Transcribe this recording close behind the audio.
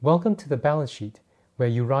Welcome to the Balance Sheet, where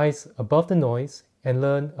you rise above the noise and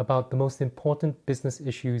learn about the most important business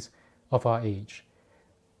issues of our age.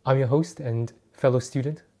 I'm your host and fellow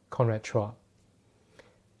student, Conrad Chua.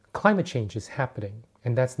 Climate change is happening,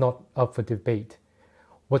 and that's not up for debate.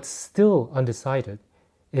 What's still undecided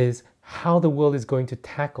is how the world is going to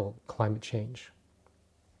tackle climate change.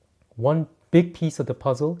 One big piece of the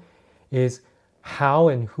puzzle is how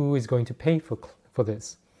and who is going to pay for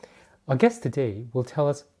this. Our guest today will tell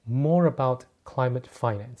us more about climate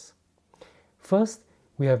finance. First,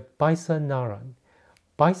 we have Baysa Naran.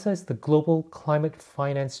 Baysa is the Global Climate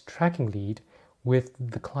Finance Tracking Lead with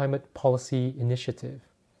the Climate Policy Initiative.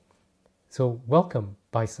 So welcome,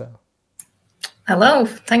 Baysa. Hello,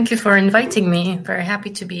 thank you for inviting me. Very happy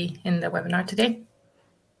to be in the webinar today.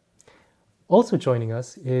 Also joining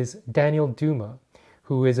us is Daniel Duma,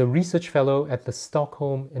 who is a research fellow at the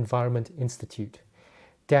Stockholm Environment Institute.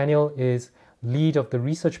 Daniel is lead of the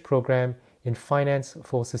research program in Finance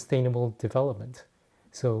for Sustainable Development.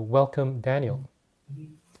 So welcome, Daniel.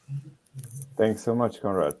 Thanks so much,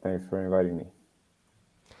 Conrad. Thanks for inviting me.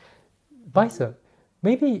 Baysa,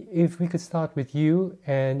 maybe if we could start with you,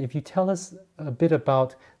 and if you tell us a bit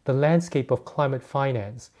about the landscape of climate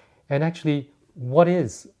finance, and actually what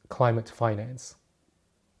is climate finance?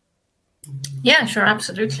 Yeah, sure,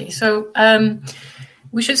 absolutely. So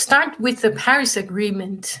we should start with the Paris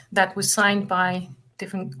Agreement that was signed by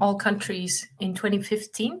all countries in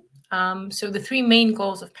 2015. So the three main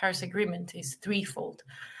goals of Paris Agreement is threefold.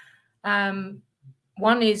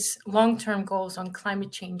 One is long-term goals on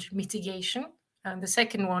climate change mitigation. The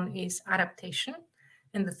second one is adaptation.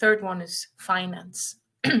 And the third one is finance.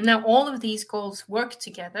 Now, all of these goals work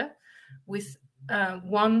together with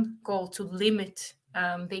one goal to limit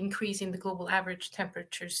the increase in the global average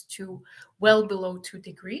temperatures to well below 2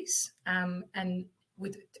 degrees and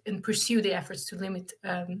pursue the efforts to limit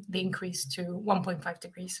the increase to 1.5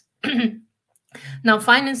 degrees. Now,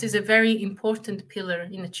 finance is a very important pillar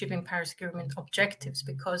in achieving Paris Agreement objectives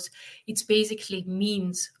because it's basically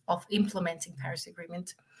means of implementing Paris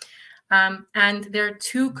Agreement. And there are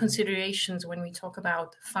two considerations when we talk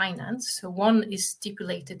about finance. So one is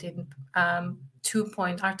stipulated in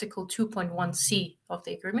Article 2.1c of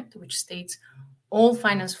the agreement, which states all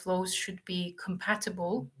finance flows should be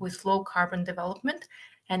compatible with low carbon development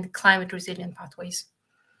and climate resilient pathways.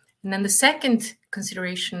 And then the second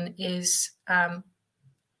consideration is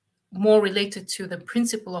more related to the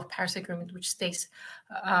principle of Paris Agreement, which states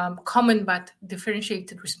common but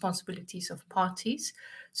differentiated responsibilities of parties.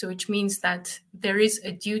 So which means that there is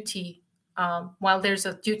a duty, while there's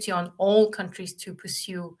a duty on all countries to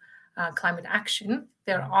pursue climate action,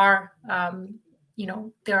 there are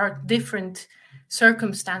different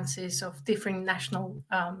circumstances of different national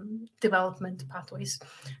development pathways.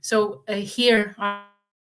 So here,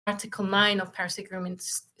 Article 9 of Paris Agreement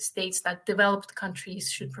states that developed countries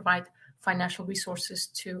should provide financial resources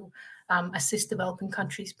to assist developing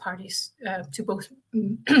countries parties to both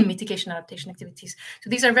mitigation and adaptation activities. So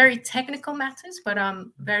these are very technical matters, but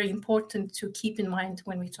very important to keep in mind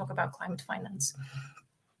when we talk about climate finance.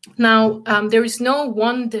 Now, there is no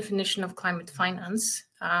one definition of climate finance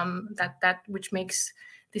which makes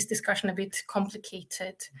this discussion a bit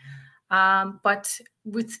complicated. But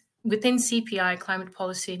within CPI, Climate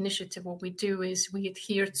Policy Initiative, what we do is we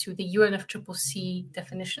adhere to the UNFCCC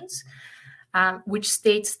definitions, which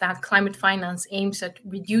states that climate finance aims at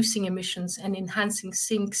reducing emissions and enhancing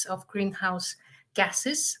sinks of greenhouse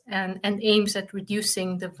gases and aims at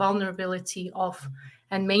reducing the vulnerability of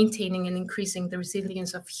and maintaining and increasing the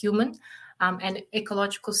resilience of human and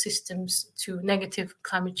ecological systems to negative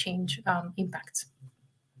climate change impacts.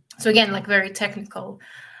 So again, very technical.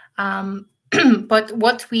 But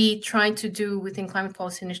what we try to do within Climate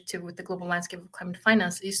Policy Initiative with the Global Landscape of Climate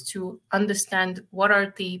Finance is to understand what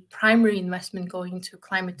are the primary investment going to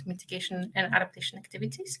climate mitigation and adaptation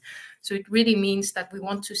activities. So it really means that we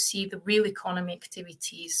want to see the real economy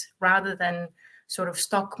activities rather than sort of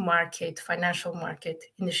stock market, financial market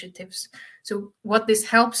initiatives. So what this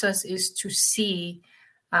helps us is to see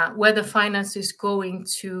whether finance is going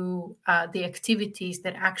to the activities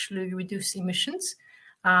that actually reduce emissions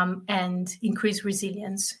and increase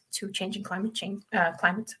resilience to changing climate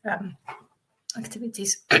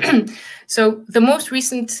activities. So the most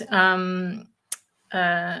recent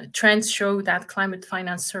trends show that climate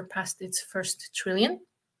finance surpassed its first trillion,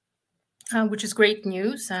 which is great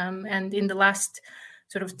news. And in the last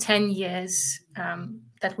sort of 10 years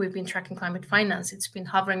that we've been tracking climate finance, it's been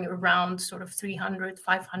hovering around sort of 300,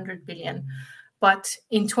 500 billion. But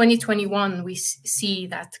in 2021, we see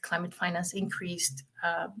that climate finance increased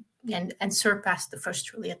and surpassed the first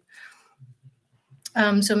trillion.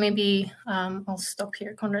 So maybe I'll stop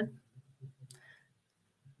here, Conrad.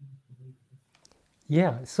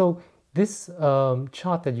 Yeah, so this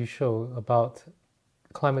chart that you show about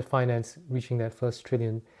climate finance reaching that first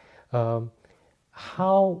trillion,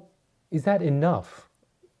 how is that enough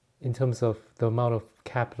in terms of the amount of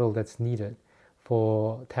capital that's needed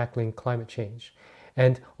for tackling climate change?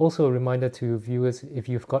 And also a reminder to viewers, if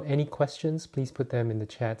you've got any questions, please put them in the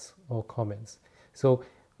chats or comments. So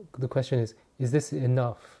the question is this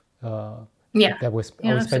enough? Are we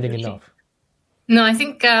spending absolutely. enough? No, I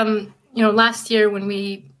think, last year when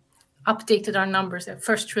we updated our numbers, the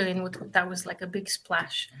first trillion, that was like a big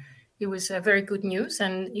splash. It was very good news,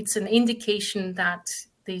 and it's an indication that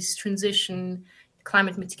these transition,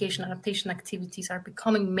 climate mitigation, adaptation activities are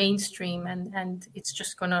becoming mainstream, and it's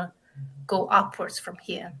just going to go upwards from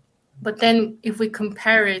here. But then if we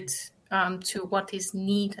compare it to what is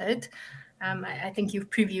needed, I think you've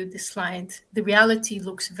previewed this slide, the reality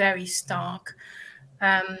looks very stark.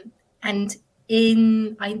 And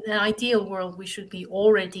in an ideal world, we should be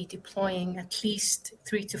already deploying at least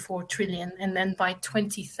 3 to 4 trillion. And then by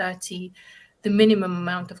 2030, the minimum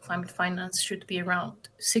amount of climate finance should be around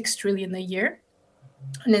 6 trillion a year.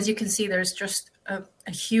 And as you can see, there's just a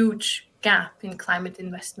huge gap in climate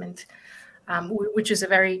investment, which is a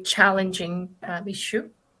very challenging issue.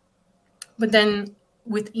 But then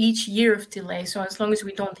with each year of delay, so as long as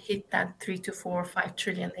we don't hit that 3 to 4 or 5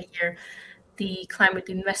 trillion a year, the climate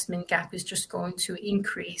investment gap is just going to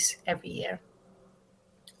increase every year.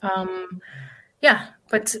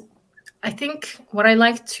 But I think what I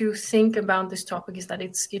like to think about this topic is that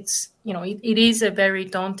it is a very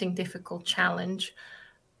daunting, difficult challenge,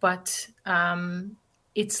 but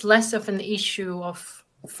it's less of an issue of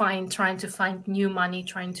trying to find new money,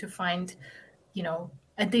 trying to find,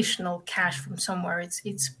 additional cash from somewhere.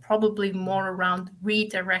 It's probably more around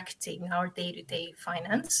redirecting our day-to-day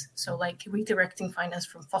finance. So like redirecting finance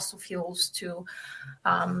from fossil fuels to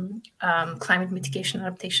climate mitigation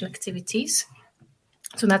adaptation activities.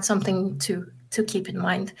 So that's something to keep in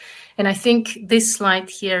mind. And I think this slide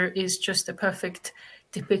here is just a perfect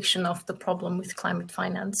depiction of the problem with climate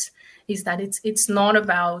finance, is that it's not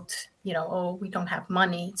about, we don't have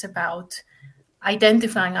money. It's about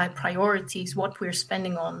identifying our priorities, what we're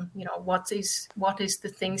spending on, what is the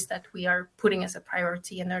things that we are putting as a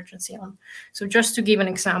priority and urgency on. So just to give an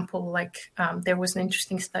example, there was an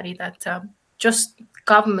interesting study that just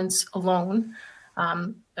governments alone,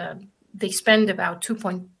 they spend about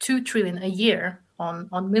 2.2 trillion a year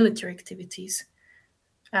on military activities.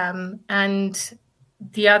 And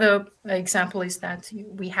the other example is that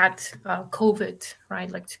we had COVID, right,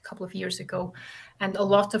 like a couple of years ago, and a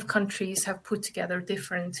lot of countries have put together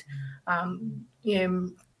different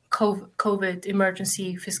COVID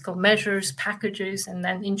emergency fiscal measures, packages, and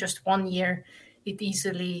then in just 1 year, it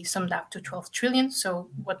easily summed up to 12 trillion. So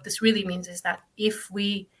what this really means is that if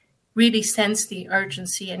we really sense the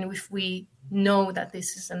urgency and if we know that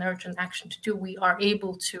this is an urgent action to do, we are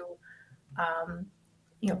able to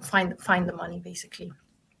find the money, basically.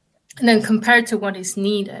 And then compared to what is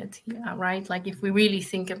needed, right? Like if we really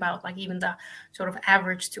think about like even the sort of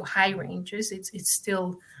average to high ranges, it's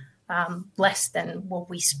still less than what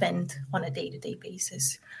we spend on a day-to-day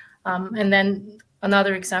basis. And then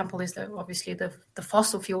another example is that obviously the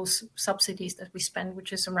fossil fuels subsidies that we spend,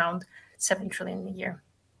 which is around 7 trillion a year.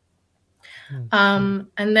 And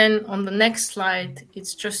then on the next slide,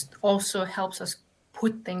 it's just also helps us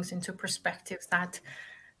put things into perspective that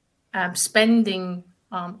spending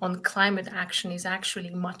on climate action is actually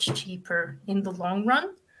much cheaper in the long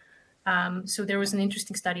run. So there was an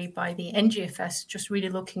interesting study by the NGFS just really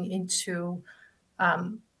looking into how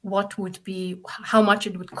much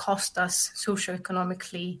it would cost us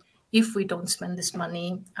socioeconomically if we don't spend this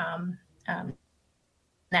money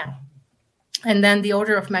now. And then the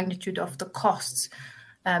order of magnitude of the costs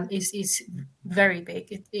is very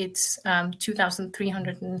big. It's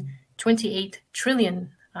 $2,328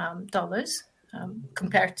 trillion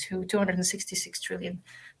compared to 266 trillion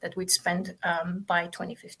that we'd spend by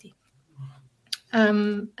 2050.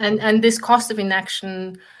 And this cost of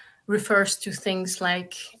inaction refers to things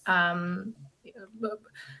like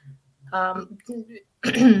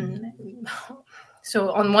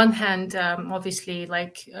so on one hand, obviously,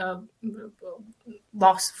 like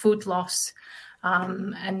food loss,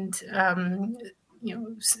 and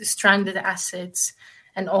stranded assets,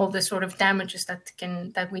 and all the sort of damages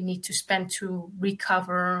that we need to spend to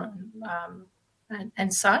recover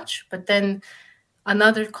and such. But then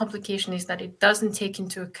another complication is that it doesn't take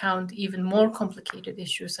into account even more complicated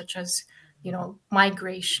issues such as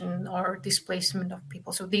migration or displacement of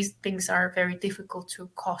people. So these things are very difficult to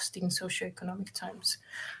cost in socioeconomic terms.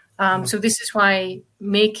 So this is why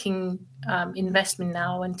making investment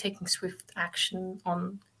now and taking swift action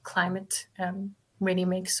on climate really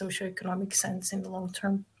makes socioeconomic sense in the long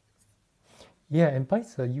term. Yeah, and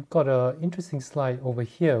Baysa, you've got an interesting slide over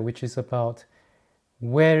here, which is about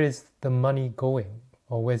where is the money going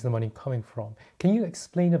or where's the money coming from. Can you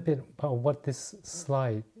explain a bit about what this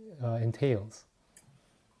slide entails?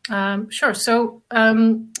 Sure. So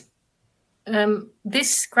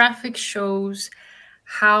this graphic shows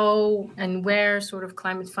how and where sort of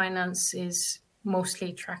climate finance is mostly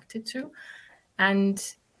attracted to. And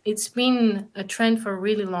it's been a trend for a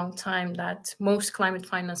really long time that most climate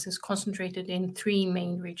finance is concentrated in three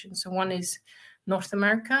main regions. So one is North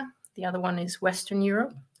America, the other one is Western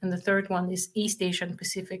Europe, and the third one is East Asia and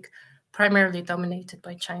Pacific, primarily dominated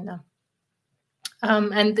by China.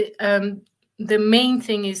 And the main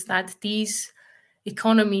thing is that these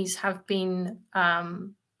economies have been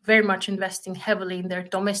very much investing heavily in their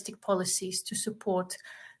domestic policies to support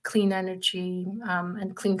clean energy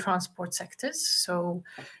and clean transport sectors. So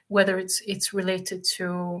whether it's related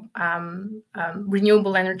to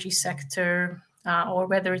renewable energy sector or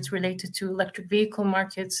whether it's related to electric vehicle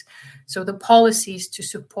markets. So the policies to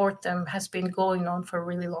support them has been going on for a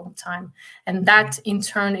really long time. And that in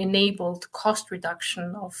turn enabled cost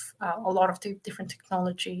reduction of a lot of different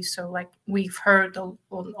technologies. So like we've heard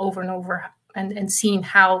over and over and seen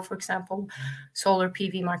how, for example, solar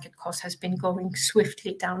PV market cost has been going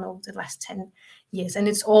swiftly down over the last 10 years. And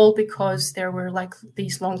it's all because there were like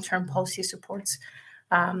these long-term policy supports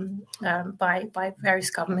by various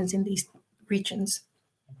governments in these regions.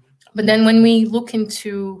 But then when we look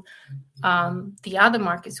into the other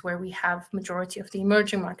markets where we have majority of the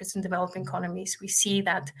emerging markets and developing economies, we see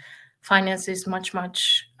that finance is much,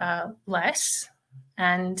 much less.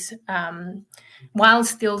 And while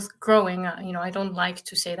still growing, I don't like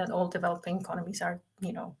to say that all developing economies are,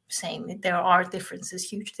 same. There are differences,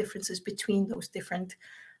 huge differences between those different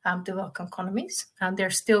developing economies. And they're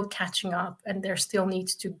still catching up, and there still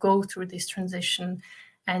needs to go through this transition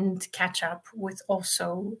and catch up with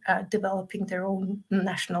also developing their own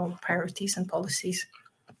national priorities and policies.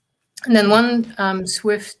 And then one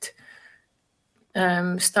swift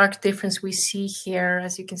stark difference we see here,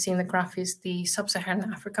 as you can see in the graph, is the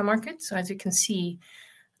sub-Saharan Africa market. So as you can see,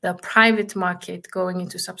 the private market going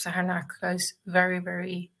into sub-Saharan Africa is very,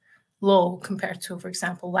 very low compared to, for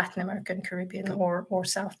example, Latin America and Caribbean or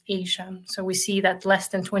South Asia. So we see that less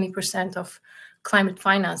than 20% of climate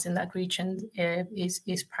finance in that region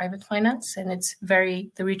is private finance, and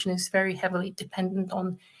the region is very heavily dependent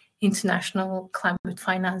on international climate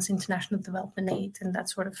finance, international development aid, and that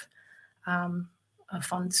sort of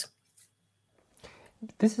funds.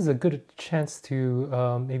 This is a good chance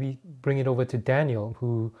to maybe bring it over to Daniel,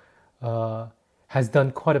 who has done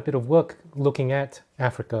quite a bit of work looking at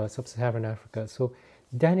Africa, sub-Saharan Africa. So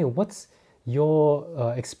Daniel, what's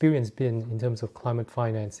your experience been in terms of climate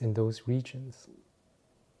finance in those regions?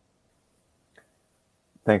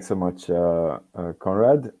 Thanks so much,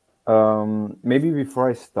 Conrad. Maybe before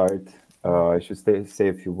I start, I should say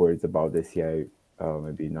a few words about the SEI.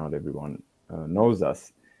 Maybe not everyone knows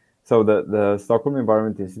us. So the Stockholm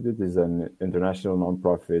Environment Institute is an international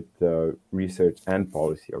nonprofit research and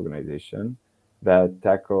policy organization that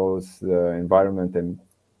tackles the environment and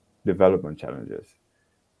development challenges.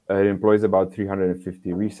 It employs about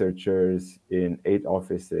 350 researchers in 8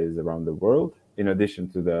 offices around the world, in addition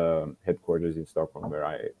to the headquarters in Stockholm, where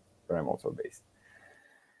I'm also based.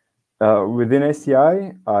 Within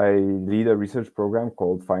SEI, I lead a research program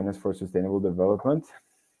called Finance for Sustainable Development.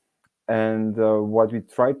 And what we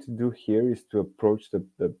try to do here is to approach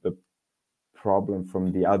the problem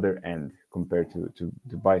from the other end compared to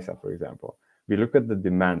Baysa, for example. We look at the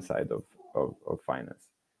demand side of finance,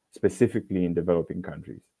 specifically in developing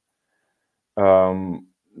countries.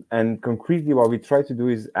 And concretely, what we try to do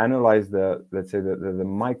is analyze the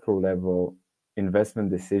micro level investment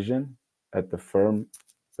decision at the firm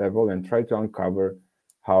level and try to uncover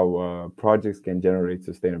how projects can generate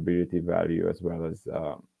sustainability value as well as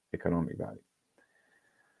economic value.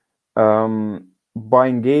 By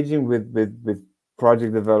engaging with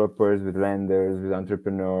project developers, with lenders, with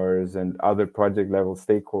entrepreneurs, and other project level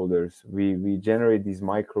stakeholders, we generate these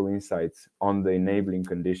micro insights on the enabling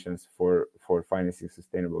conditions for financing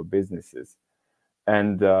sustainable businesses.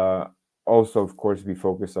 And also, of course, we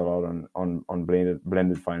focus a lot on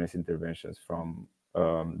blended finance interventions from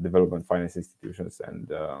development finance institutions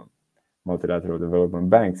and multilateral development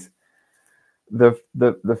banks.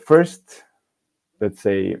 The first let's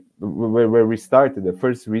say, where we started, the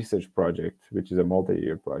first research project, which is a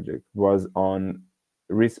multi-year project, was on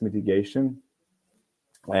risk mitigation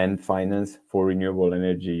and finance for renewable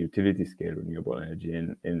energy, utility scale renewable energy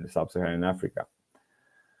in sub-Saharan Africa.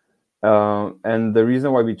 And the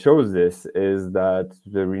reason why we chose this is that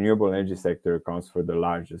the renewable energy sector accounts for the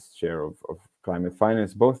largest share of climate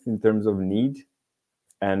finance, both in terms of need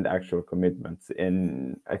and actual commitments.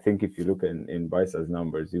 And I think if you look in Baysa's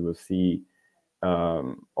numbers, you will see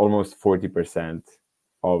almost 40%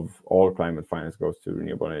 of all climate finance goes to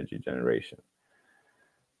renewable energy generation.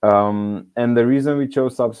 And the reason we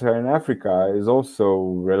chose sub-Saharan Africa is also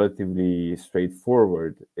relatively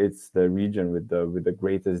straightforward. It's the region with the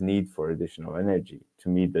greatest need for additional energy to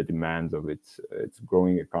meet the demands of its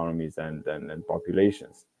growing economies and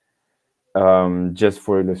populations. Just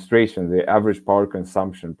for illustration, the average power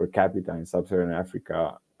consumption per capita in sub-Saharan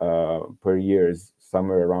Africa per year is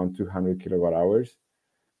somewhere around 200 kilowatt hours,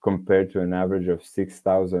 compared to an average of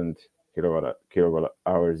 6,000 kilowatt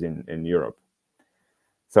hours in Europe.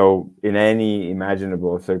 So in any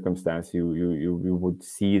imaginable circumstance, you would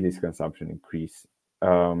see this consumption increase.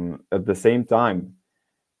 At the same time,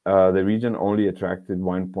 the region only attracted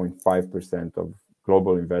 1.5% of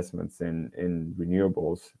global investments in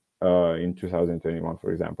renewables in 2021,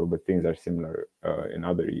 for example, but things are similar in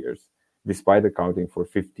other years, despite accounting for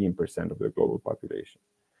 15% of the global population.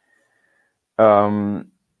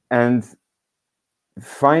 And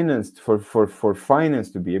finance, for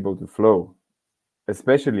finance to be able to flow,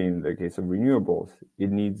 especially in the case of renewables,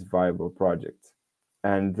 it needs viable projects.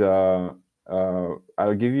 And I'll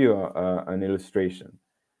give you an illustration.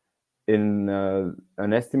 In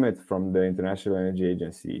an estimate from the International Energy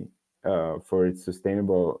Agency for its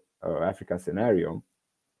Sustainable Africa scenario,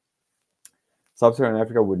 Sub-Saharan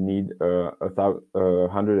Africa would need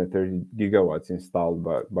 130 gigawatts installed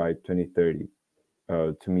by 2030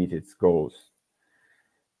 to meet its goals.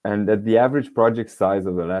 And at the average project size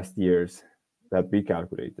of the last years that we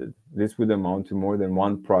calculated, this would amount to more than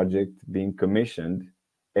one project being commissioned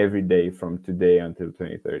every day from today until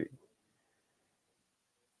 2030.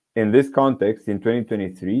 In this context, in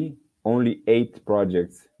 2023, only 8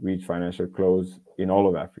 projects reached financial close in all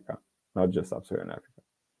of Africa, not just sub-Saharan Africa.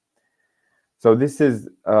 So this is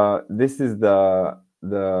the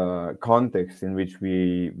context in which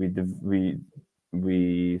we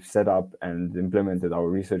set up and implemented our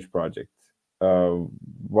research project.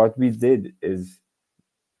 What we did is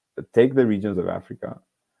take the regions of Africa.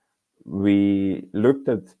 We looked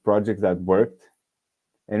at projects that worked,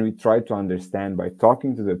 and we tried to understand by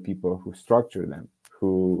talking to the people who structure them,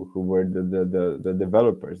 who were the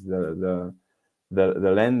developers, the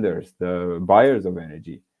lenders, the buyers of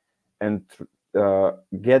energy, and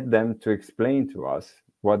get them to explain to us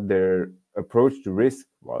what their approach to risk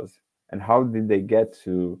was and how did they get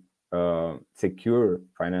to secure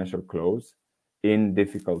financial close in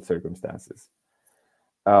difficult circumstances.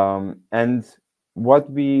 And what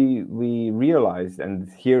we realized, and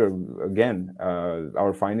here again,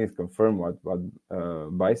 our findings confirm what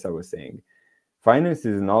Baysa was saying. Finance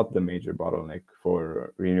is not the major bottleneck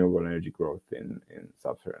for renewable energy growth in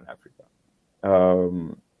sub-Saharan Africa.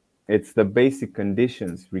 It's the basic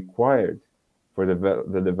conditions required for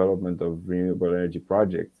the development of renewable energy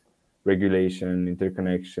projects: regulation,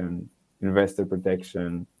 interconnection, investor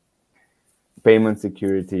protection, payment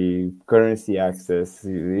security, currency access,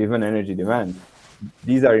 even energy demand.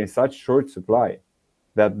 These are in such short supply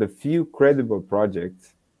that the few credible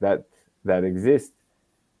projects that exist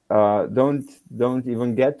don't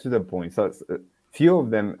even get to the point. So few of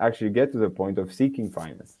them actually get to the point of seeking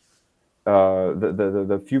finance.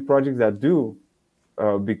 The few projects that do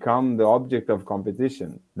become the object of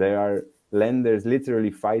competition. There are lenders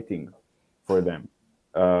literally fighting for them,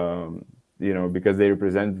 because they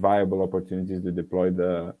represent viable opportunities to deploy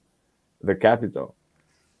the capital.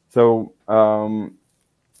 So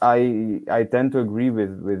I tend to agree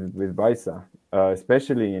with Baysa,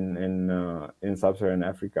 especially in sub-Saharan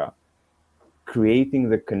Africa. Creating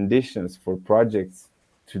the conditions for projects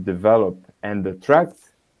to develop and attract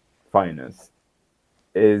finance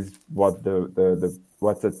is what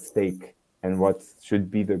what's at stake and what should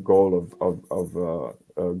be the goal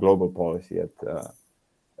of global policy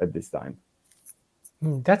at this time.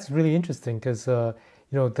 That's really interesting because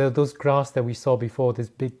those graphs that we saw before, this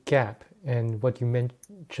big gap, and what you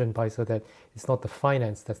mentioned, Baysa, that it's not the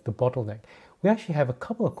finance that's the bottleneck. We actually have a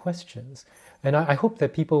couple of questions, and I hope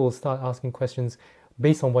that people will start asking questions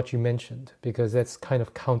based on what you mentioned, because that's kind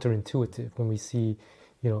of counterintuitive when we see,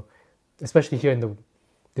 especially here in the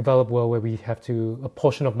developed world, where we have a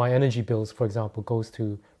portion of my energy bills, for example, goes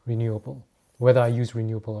to renewable, whether I use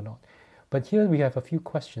renewable or not. But here we have a few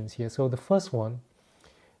questions here. So the first one,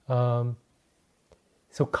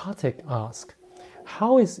 so Kartik asked,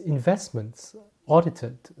 how is investments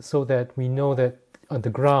audited so that we know that on the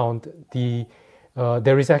ground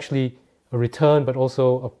there is actually a return, but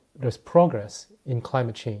also there's progress in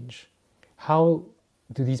climate change? How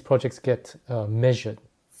do these projects get measured?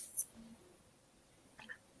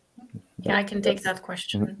 Yeah, I can take that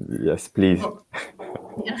question. Yes, please. Oh,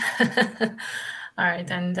 yeah. All right.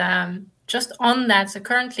 And just on that, so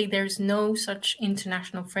currently there's no such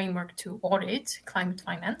international framework to audit climate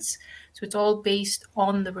finance. So it's all based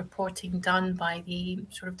on the reporting done by the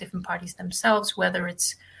sort of different parties themselves, whether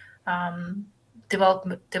it's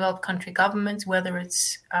developed country governments, whether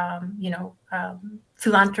it's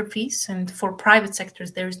philanthropies, and for private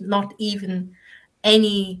sectors, there's not even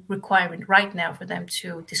any requirement right now for them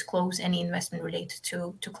to disclose any investment related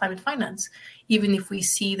to climate finance. Even if we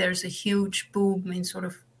see there's a huge boom in sort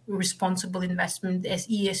of responsible investment as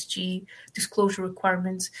ESG disclosure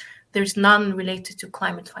requirements, there's none related to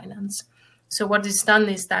climate finance. So what is done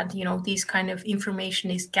is that, these kind of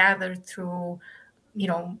information is gathered through,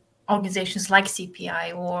 organizations like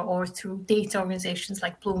CPI or through data organizations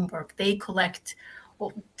like Bloomberg. They collect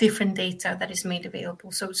different data that is made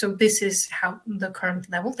available. So this is how the current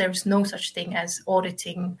level. There's no such thing as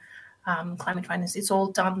auditing climate finance. It's all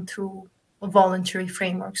done through a voluntary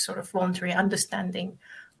framework, sort of voluntary understanding,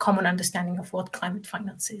 common understanding of what climate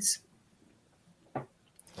finance is.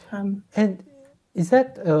 And is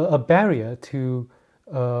that a barrier to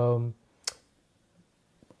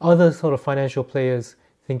other sort of financial players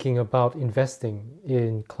thinking about investing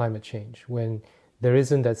in climate change when there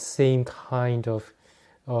isn't that same kind of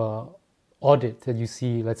audit that you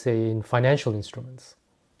see, let's say, in financial instruments?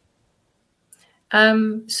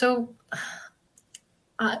 So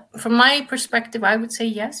from my perspective, I would say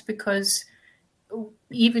yes, because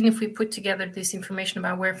even if we put together this information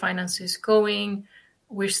about where finance is going,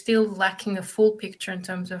 we're still lacking a full picture in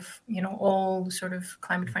terms of, all sort of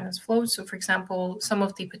climate finance flows. So, for example, some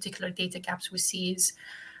of the particular data gaps we see is,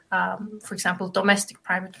 for example, domestic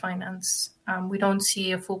private finance. We don't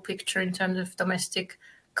see a full picture in terms of domestic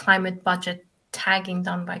climate budget tagging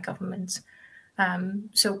done by governments.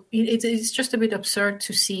 So it's just a bit absurd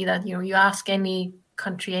to see that, you ask any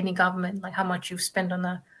country, any government, like how much you've spent on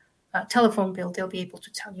a telephone bill, they'll be able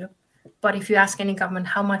to tell you. But if you ask any government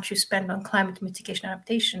how much you spend on climate mitigation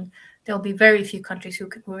adaptation, there'll be very few countries who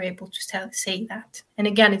are able to say that. And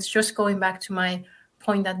again, it's just going back to my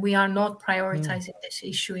point that we are not prioritizing this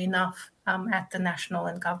issue enough at the national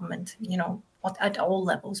and government, at all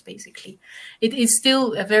levels, basically. It is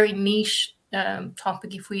still a very niche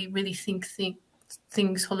topic if we really think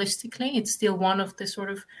things holistically. It's still one of the sort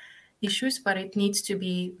of issues, but it needs to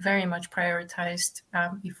be very much prioritized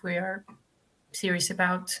if we are serious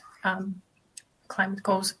about climate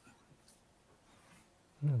goals.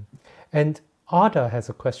 And Ada has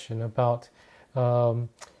a question about,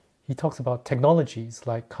 he talks about technologies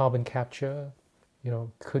like carbon capture,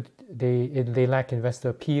 could they lack investor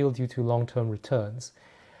appeal due to long-term returns?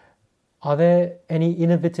 Are there any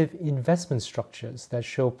innovative investment structures that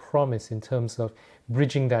show promise in terms of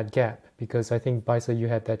bridging that gap? Because I think, Baysa, you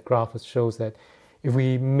had that graph that shows that if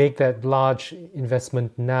we make that large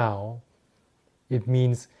investment now, it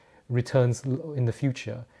means returns in the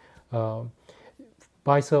future.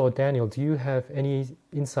 Baysa or Daniel, do you have any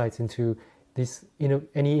insights into this,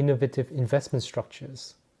 any innovative investment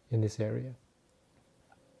structures in this area?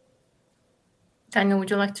 Daniel, would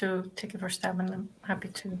you like to take a first stab, and I'm happy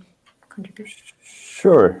to contribute?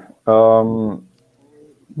 Sure.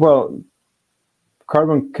 Well,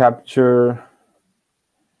 carbon capture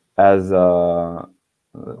as a,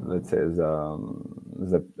 let's say, as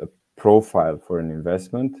a profile for an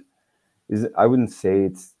investment is, I wouldn't say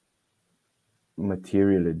it's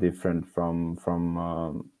materially different from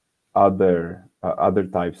other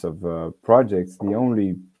types of projects. The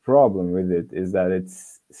only problem with it is that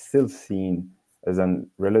it's still seen as a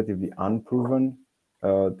relatively unproven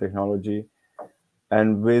technology,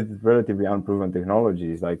 and with relatively unproven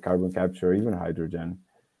technologies like carbon capture or even hydrogen,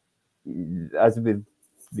 as with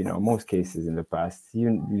most cases in the past,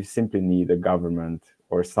 you simply need a government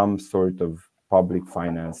or some sort of public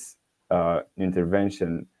finance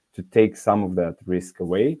intervention to take some of that risk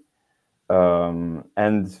away,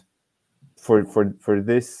 and for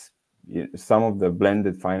this, some of the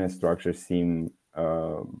blended finance structures seem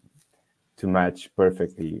to match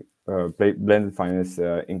perfectly. Blended finance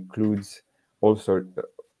includes all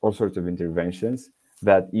sorts of interventions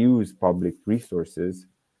that use public resources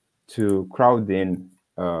to crowd in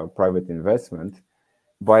private investment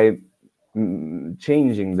by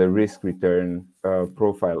changing the risk return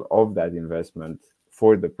profile of that investment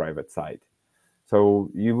for the private side. So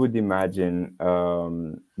you would imagine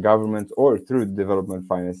governments, or through development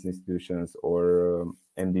finance institutions or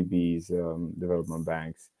MDBs, development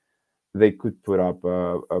banks, they could put up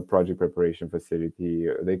a project preparation facility.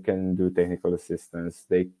 They can do technical assistance.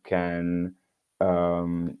 They can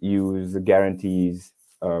use guarantees,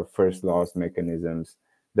 first loss mechanisms.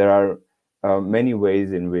 There are many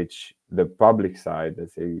ways in which the public side,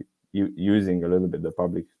 let's say, using a little bit the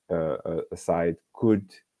public side,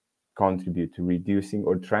 could contribute to reducing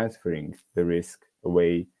or transferring the risk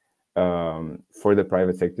away for the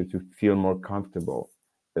private sector to feel more comfortable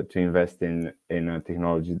to invest in a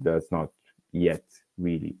technology that's not yet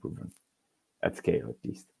really proven at scale, at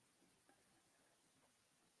least.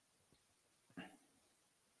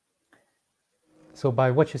 So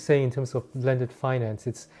by what you're saying in terms of blended finance,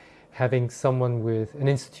 it's having someone with an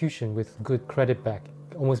institution with good credit back,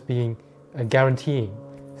 almost being guaranteeing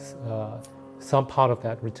some part of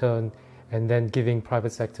that return, and then giving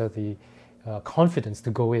private sector the confidence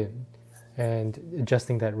to go in and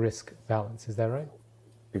adjusting that risk balance. Is that right?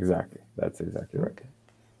 Exactly. That's exactly right.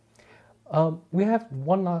 Okay. We have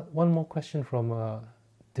one more question from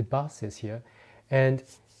Debasis here. And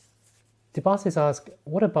Debasis asks,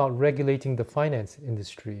 what about regulating the finance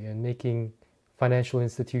industry and making financial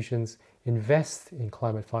institutions invest in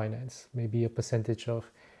climate finance, maybe a percentage of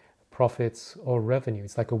profits or revenue?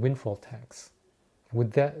 It's like a windfall tax.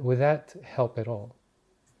 Would that help at all?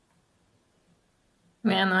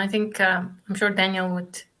 Yeah, no, I think I'm sure Daniel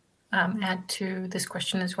would add to this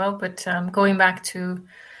question as well. But going back to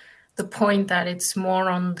the point that it's more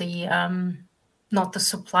on the not the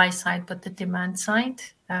supply side, but the demand side,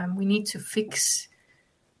 we need to fix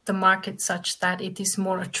the market such that it is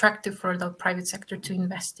more attractive for the private sector to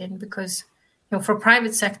invest in. Because for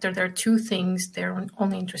private sector, there are two things they're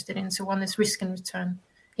only interested in. So one is risk and return.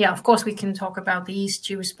 Yeah, of course, we can talk about the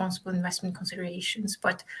ESG responsible investment considerations,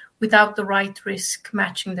 but without the right risk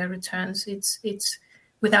matching their returns, it's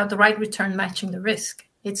without the right return matching the risk,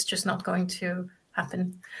 it's just not going to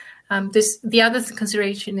happen. The other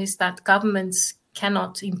consideration is that governments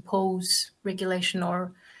cannot impose regulation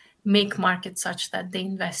or make markets such that they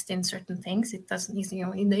invest in certain things. It doesn't,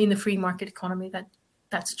 in the free market economy,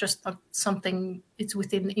 that's just not something. It's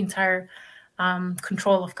within the entire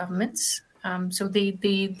control of governments. So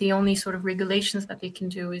the only sort of regulations that they can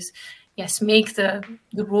do is, yes, make the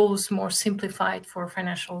rules more simplified for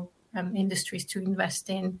financial industries to invest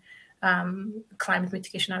in climate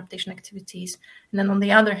mitigation adaptation activities. And then on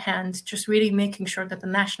the other hand, just really making sure that the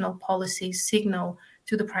national policies signal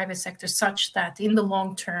to the private sector such that in the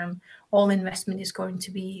long term, all investment is going to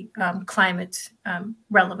be climate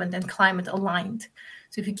relevant and climate aligned.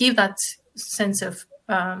 So if you give that sense of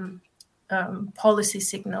policy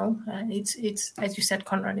signal, it's as you said,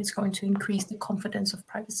 Konrad, it's going to increase the confidence of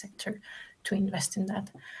private sector to invest in that.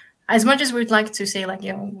 As much as we'd like to say,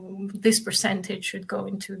 this percentage should go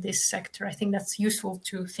into this sector, I think that's useful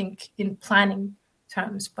to think in planning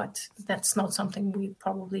terms, but that's not something we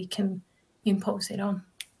probably can impose it on.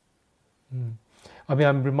 I mean,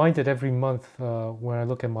 I'm reminded every month when I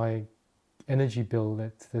look at my energy bill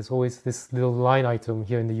that there's always this little line item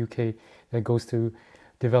here in the UK that goes to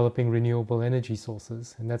developing renewable energy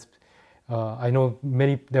sources, and that's I know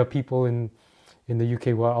there are people in the UK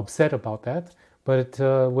who are upset about that, but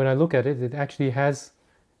when I look at it, it actually has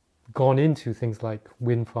gone into things like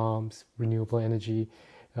wind farms, renewable energy,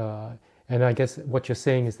 and I guess what you're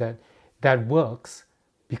saying is that works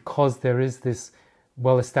because there is this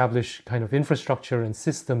well-established kind of infrastructure and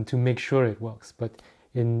system to make sure it works. But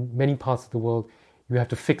in many parts of the world, you have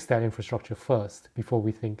to fix that infrastructure first before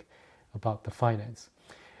we think about the finance.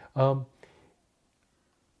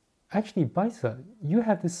 Actually, Baysa, you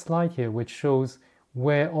have this slide here which shows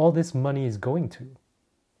where all this money is going to.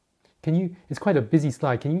 It's quite a busy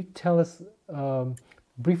slide. Can you tell us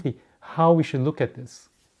briefly how we should look at this?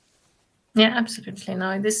 Yeah, absolutely.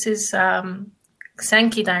 No, this is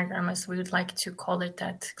Sankey diagram, as we would like to call it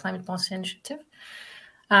at Climate Policy Initiative.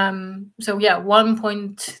 So yeah,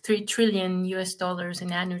 $1.3 trillion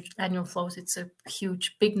in annual flows. It's a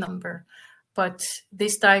huge, big number. But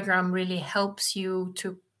this diagram really helps you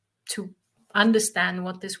to understand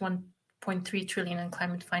what this 1.3 trillion in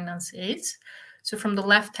climate finance is. So from the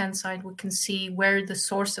left-hand side, we can see where the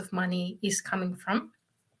source of money is coming from.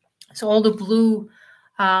 So all the blue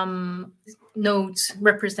nodes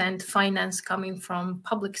represent finance coming from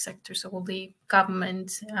public sector, so all the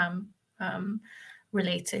government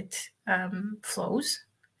related flows.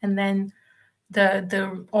 And then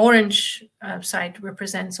the orange side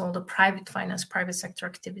represents all the private finance, private sector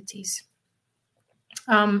activities.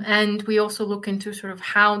 And we also look into sort of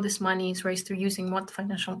how this money is raised through using what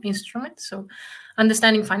financial instruments. So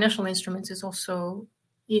understanding financial instruments is also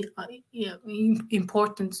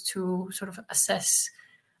important to sort of assess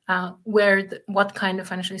what kind of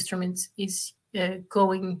financial instruments is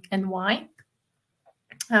going and why.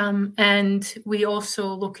 And we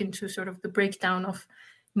also look into sort of the breakdown of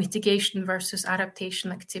mitigation versus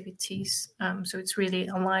adaptation activities. So it's really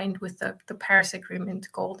aligned with the Paris Agreement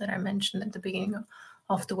goal that I mentioned at the beginning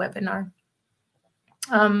of the webinar.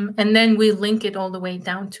 And then we link it all the way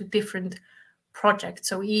down to different projects.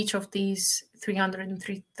 So each of these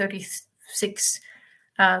 336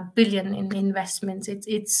 billion in investments,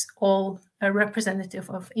 it's all a representative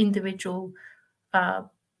of individual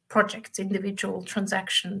projects, individual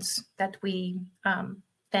transactions that we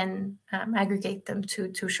then aggregate them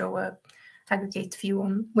to show a aggregate view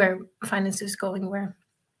on where finance is going where.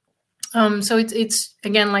 So it's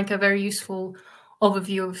again like a very useful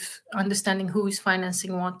overview of understanding who is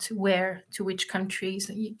financing what, where, to which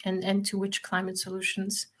countries, and to which climate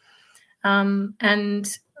solutions.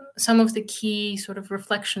 And some of the key sort of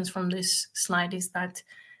reflections from this slide is that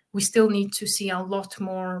we still need to see a lot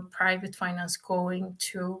more private finance going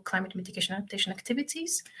to climate mitigation adaptation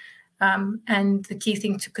activities. And the key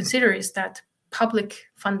thing to consider is that public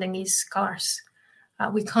funding is scarce.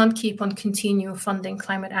 We can't keep on continue funding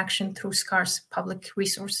climate action through scarce public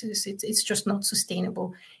resources. It's just not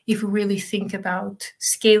sustainable if we really think about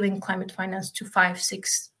scaling climate finance to 5,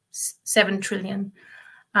 6, 7 trillion.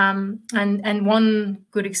 And one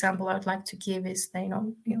good example I would like to give is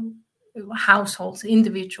households,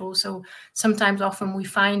 individuals. So sometimes, often we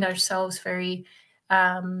find ourselves very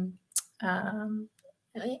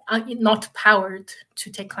not powered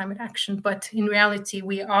to take climate action, but in reality,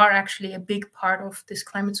 we are actually a big part of this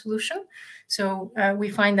climate solution. So we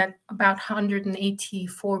find that about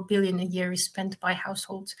 184 billion a year is spent by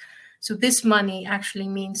households. So this money actually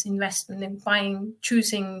means investment in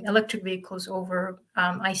choosing electric vehicles over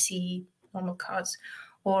ICE, normal cars,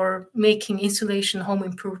 or making insulation home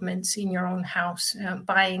improvements in your own house,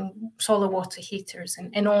 buying solar water heaters,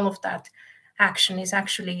 and all of that action is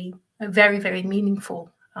actually very, very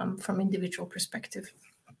meaningful from individual perspective.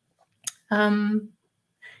 And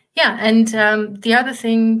the other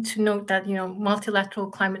thing to note that, multilateral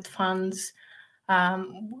climate funds,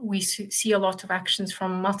 we see a lot of actions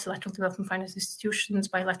from multilateral development finance institutions,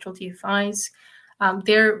 bilateral DFIs.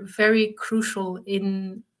 They're very crucial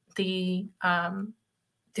in the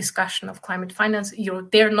discussion of climate finance.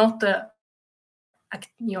 They're not the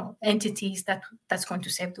entities that's going to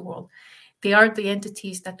save the world. They are the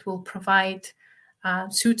entities that will provide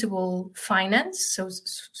suitable finance, so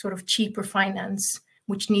sort of cheaper finance,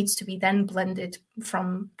 which needs to be then blended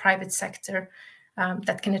from private sector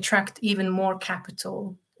that can attract even more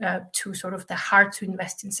capital to sort of the hard to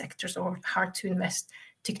invest in sectors or hard to invest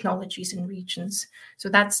technologies in regions. So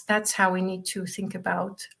that's how we need to think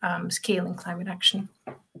about scaling climate action.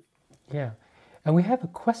 Yeah. And we have a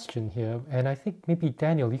question here, and I think maybe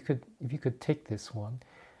Daniel, if you could take this one.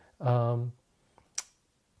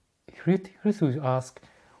 Hruthu asked,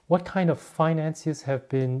 what kind of financiers have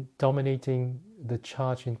been dominating the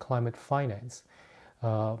charge in climate finance?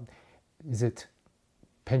 Is it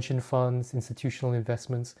pension funds, institutional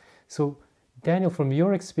investments? So Daniel, from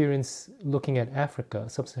your experience looking at Africa,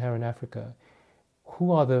 sub-Saharan Africa,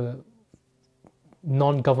 who are the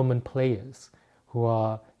non-government players who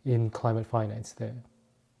are in climate finance there?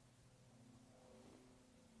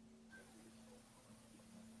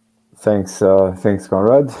 Thanks,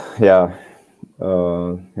 Conrad. Yeah,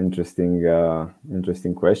 interesting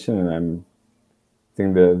question, and I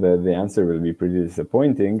think the answer will be pretty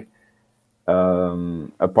disappointing.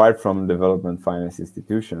 Apart from development finance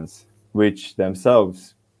institutions, which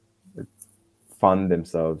themselves fund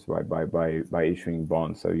themselves by issuing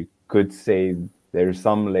bonds, so you could say there's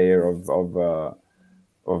some layer of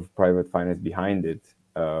private finance behind it.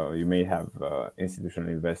 You may have institutional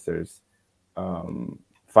investors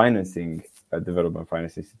financing a development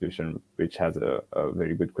finance institution which has a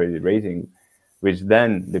very good credit rating, which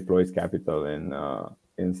then deploys capital in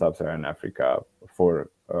sub-Saharan Africa for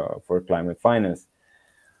climate finance.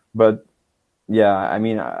 But yeah, I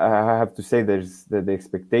mean, I have to say that the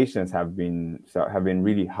expectations have been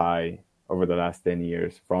really high over the last 10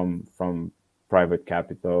 years from private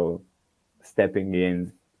capital stepping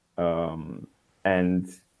in and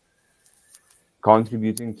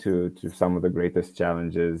contributing to some of the greatest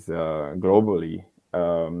challenges globally.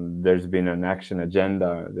 There's been an action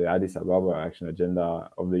agenda, the Addis Ababa action agenda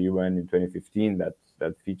of the UN in 2015 that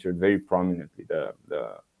featured very prominently the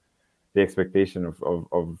expectation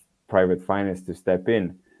of private finance to step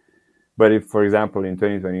in. But if, for example, in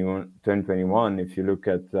 2021, if you look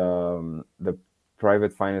at the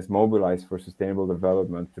private finance mobilized for sustainable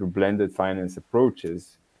development through blended finance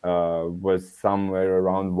approaches, was somewhere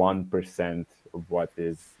around 1% of what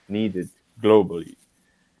is needed globally.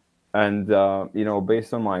 And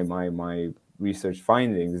based on my research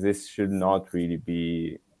findings, this should not really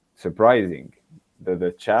be surprising.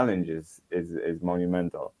 The challenge is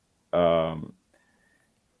monumental.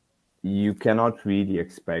 You cannot really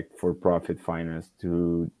expect for-profit finance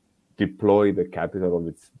to deploy the capital of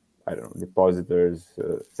its, depositors,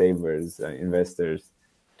 savers, investors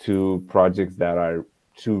to projects that are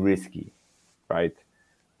too risky, right?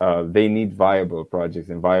 They need viable projects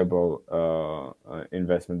and viable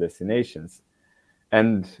investment destinations.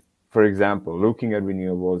 And for example, looking at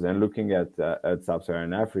renewables and looking at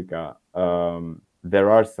sub-Saharan Africa, there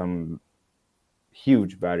are some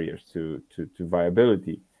huge barriers to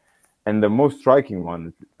viability. And the most striking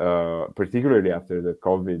one, particularly after the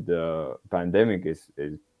COVID pandemic, is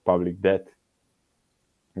public debt.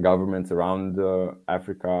 Governments around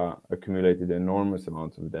Africa accumulated enormous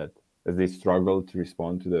amounts of debt as they struggled to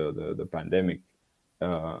respond to the pandemic.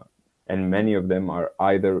 And many of them are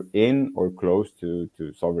either in or close to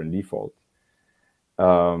sovereign default.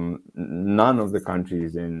 None of the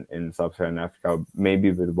countries in sub-Saharan Africa, maybe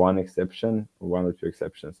with one or two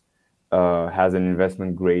exceptions, has an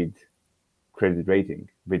investment grade credit rating,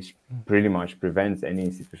 which pretty much prevents any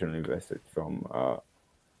institutional investor from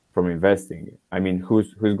investing. I mean,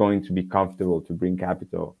 who's going to be comfortable to bring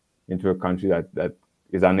capital into a country that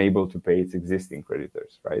is unable to pay its existing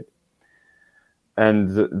creditors, right? And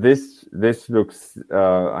this looks,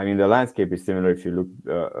 the landscape is similar if you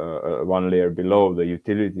look one layer below, the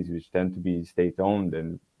utilities, which tend to be state-owned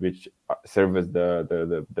and which serve as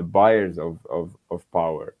the buyers of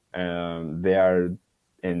power. They are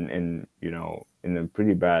in a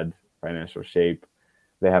pretty bad financial shape.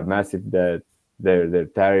 They have massive debt. Their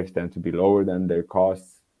tariffs tend to be lower than their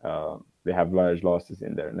costs. They have large losses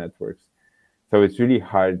in their networks. So it's really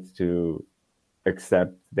hard to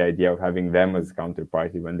accept the idea of having them as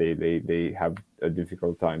counterparty when they have a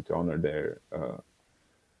difficult time to honor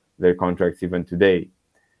their contracts even today.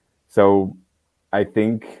 So I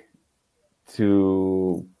think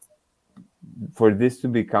for this to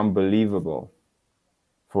become believable,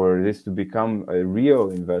 for this to become a real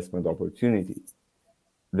investment opportunity,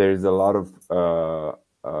 there's a lot of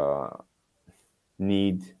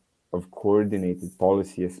need of coordinated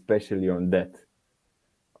policy, especially on debt,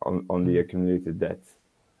 on the accumulated debt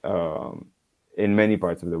in many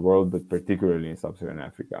parts of the world, but particularly in sub-Saharan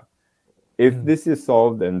Africa. If this is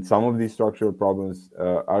solved and some of these structural problems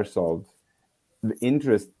are solved, the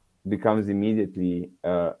interest becomes immediately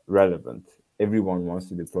relevant. Everyone wants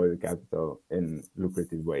to deploy the capital in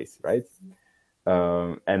lucrative ways, right?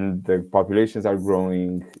 And the populations are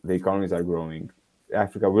growing, the economies are growing.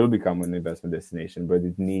 Africa will become an investment destination, but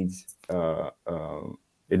it needs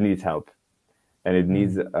help, and it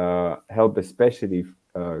needs help, especially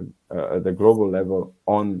at the global level,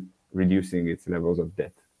 on reducing its levels of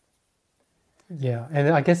debt. Yeah, and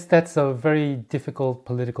I guess that's a very difficult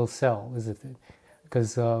political sell, isn't it?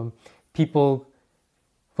 Because people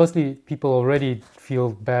already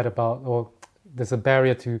feel bad about, or there's a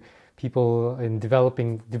barrier to people in developed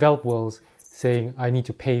worlds saying, I need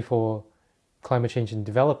to pay for climate change in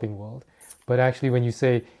developing world. But actually, when you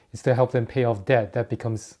say it's to help them pay off debt, that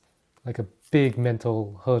becomes like a big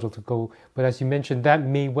mental hurdle to go. But as you mentioned, that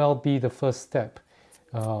may well be the first step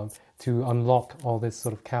to unlock all this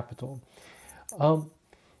sort of capital.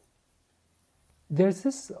 There's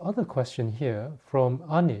this other question here from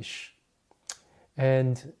Anish.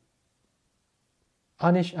 And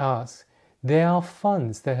Anish asks, there are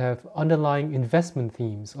funds that have underlying investment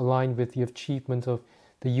themes aligned with the achievement of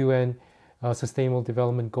the UN Sustainable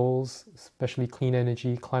Development Goals, especially clean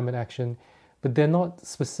energy, climate action, but they're not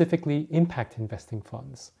specifically impact investing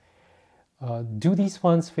funds. Do these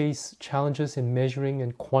funds face challenges in measuring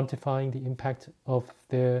and quantifying the impact of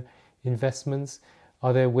their investments?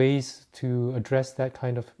 Are there ways to address that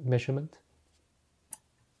kind of measurement?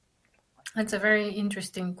 That's a very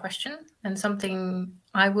interesting question, and something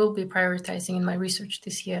I will be prioritizing in my research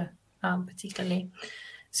this year, particularly.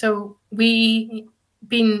 So we've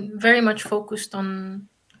been very much focused on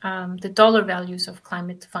the dollar values of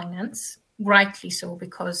climate finance, rightly so,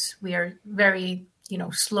 because we are very,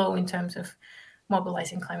 slow in terms of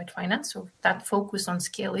mobilizing climate finance. So that focus on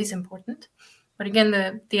scale is important. But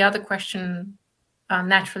again, the other question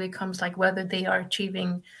naturally comes, like whether they are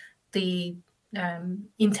achieving the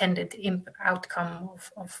intended outcome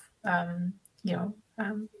of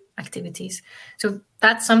activities. So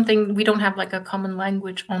that's something we don't have like a common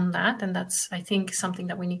language on that, and that's, I think, something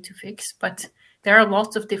that we need to fix. But there are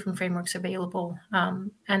lots of different frameworks available,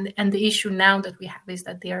 and the issue now that we have is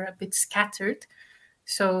that they are a bit scattered.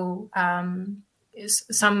 So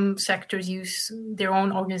some sectors use their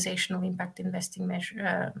own organizational impact investing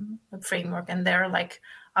measure framework, and there are like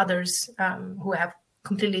others who have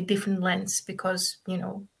completely different lens because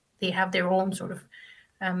they have their own sort of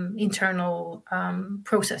internal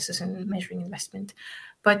processes in measuring investment.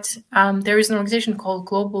 But there is an organization called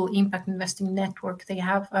Global Impact Investing Network. They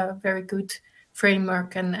have a very good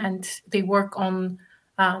framework, and they work on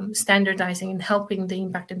standardizing and helping the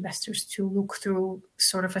impact investors to look through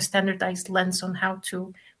sort of a standardized lens on how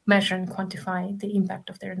to measure and quantify the impact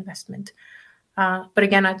of their investment. But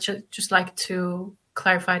again, I'd just like to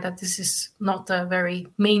clarify that this is not a very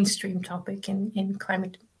mainstream topic in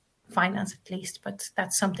climate finance, at least, but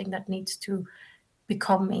that's something that needs to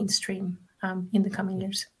become mainstream in the coming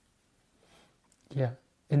years. Yeah.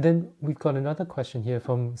 And then we've got another question here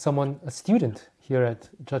from someone, a student here at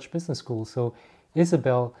Judge Business School. So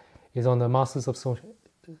Isabel is on the Masters of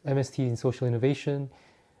MST in Social Innovation.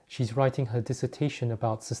 She's writing her dissertation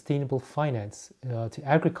about sustainable finance to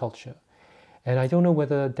agriculture. And I don't know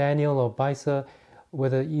whether Daniel or Baysa,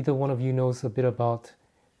 whether either one of you knows a bit about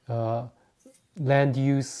land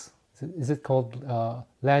use. Is it called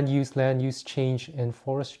land use change and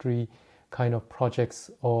forestry kind of projects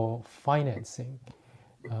or financing?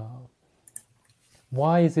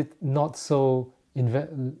 Why is it not so?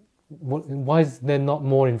 Why is there not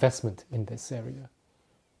more investment in this area?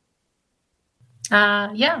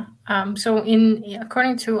 So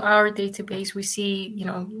according to our database, we see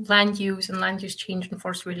land use and land use change and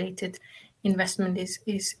forest related investment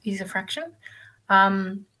is a fraction.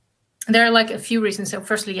 There are like a few reasons. So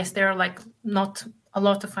firstly, yes, there are like not a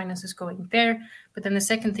lot of finances going there. But then the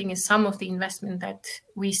second thing is some of the investment that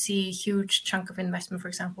we see, huge chunk of investment, for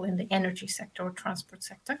example, in the energy sector or transport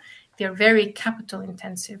sector, they're very capital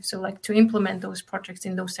intensive. So like to implement those projects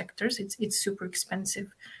in those sectors, it's super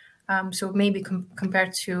expensive. So maybe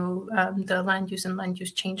compared to the land use and land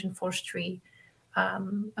use change and forestry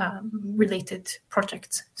related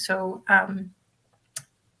projects. So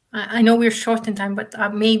I know we're short in time, but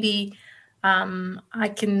maybe I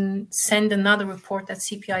can send another report that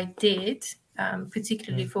CPI did,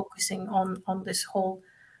 particularly focusing on this whole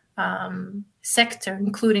sector,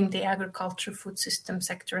 including the agriculture food system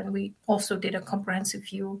sector. And we also did a comprehensive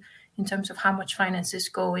view in terms of how much finance is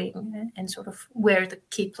going and sort of where the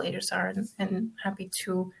key players are, and happy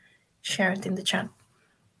to share it in the chat.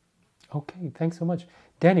 Okay, thanks so much.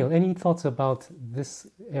 Daniel, any thoughts about this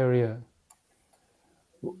area?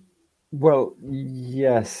 Well,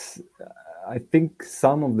 yes, I think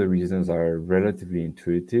some of the reasons are relatively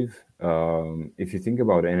intuitive. If you think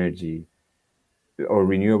about energy or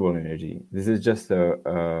renewable energy, this is just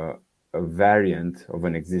a variant of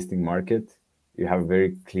an existing market. You have a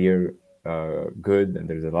very clear good, and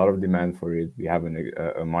there's a lot of demand for it. We have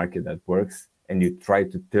a market that works, and you try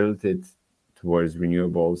to tilt it towards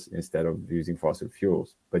renewables instead of using fossil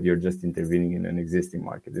fuels, but you're just intervening in an existing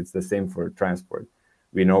market. It's the same for transport.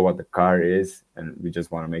 We know what the car is, and we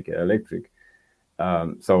just want to make it electric.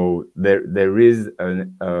 So there is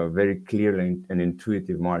a very clear and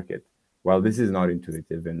intuitive market. While this is not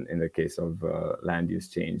intuitive in the case of land use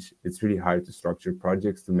change, it's really hard to structure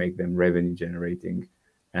projects to make them revenue generating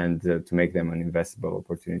and to make them an investable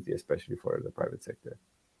opportunity, especially for the private sector.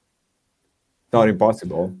 Not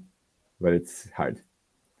impossible, but it's hard.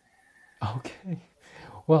 Okay.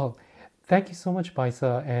 Well, thank you so much,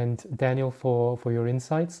 Baysa and Daniel, for your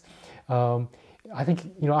insights. I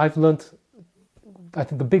think, I've learned, I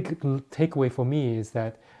think the big takeaway for me is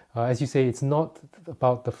that, as you say, it's not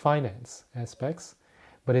about the finance aspects,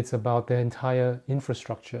 but it's about the entire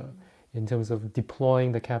infrastructure in terms of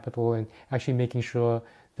deploying the capital and actually making sure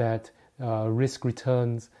that risk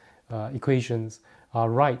returns equations are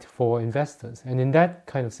right for investors. And in that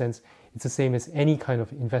kind of sense, it's the same as any kind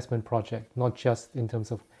of investment project, not just in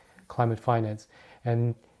terms of climate finance.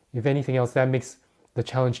 And if anything else, that makes the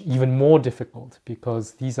challenge even more difficult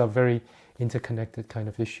because these are very interconnected kind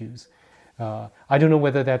of issues. I don't know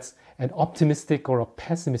whether that's an optimistic or a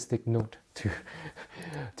pessimistic note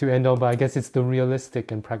to end on, but I guess it's the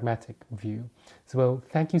realistic and pragmatic view. So, well,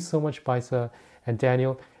 thank you so much, Baysa and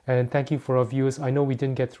Daniel, and thank you for our viewers. I know we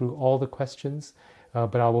didn't get through all the questions,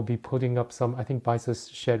 but I will be putting up some. I think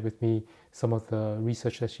Baysa shared with me some of the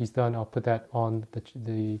research that she's done. I'll put that on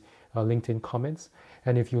the LinkedIn comments.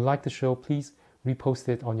 And if you like the show, please repost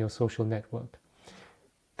it on your social network.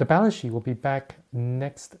 The balance sheet will be back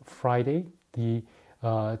next Friday, the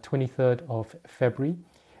 23rd of February.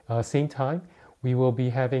 same time, we will be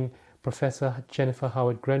having Professor Jennifer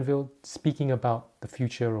Howard Grenville speaking about the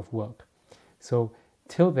future of work. So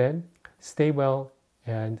till then, stay well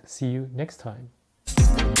and see you next time.